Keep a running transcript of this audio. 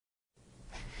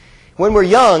When we're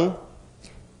young,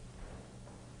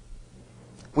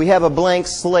 we have a blank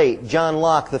slate. John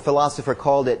Locke, the philosopher,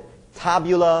 called it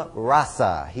tabula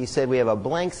rasa. He said we have a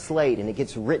blank slate and it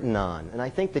gets written on. And I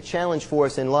think the challenge for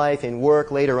us in life, in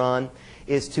work later on,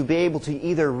 is to be able to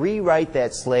either rewrite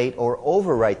that slate or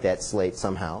overwrite that slate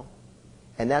somehow.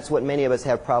 And that's what many of us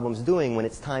have problems doing when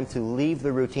it's time to leave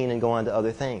the routine and go on to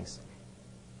other things.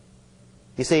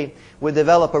 You see, we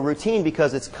develop a routine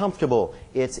because it's comfortable,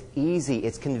 it's easy,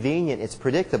 it's convenient, it's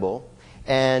predictable,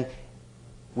 and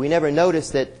we never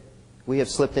notice that we have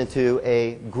slipped into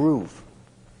a groove.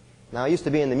 Now, I used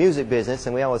to be in the music business,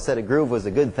 and we always said a groove was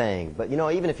a good thing. But, you know,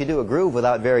 even if you do a groove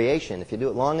without variation, if you do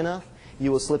it long enough,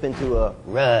 you will slip into a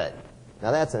rut.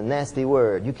 Now, that's a nasty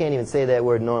word. You can't even say that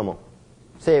word normal.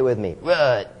 Say it with me.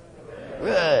 Rut.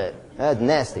 Rut. That's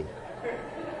nasty.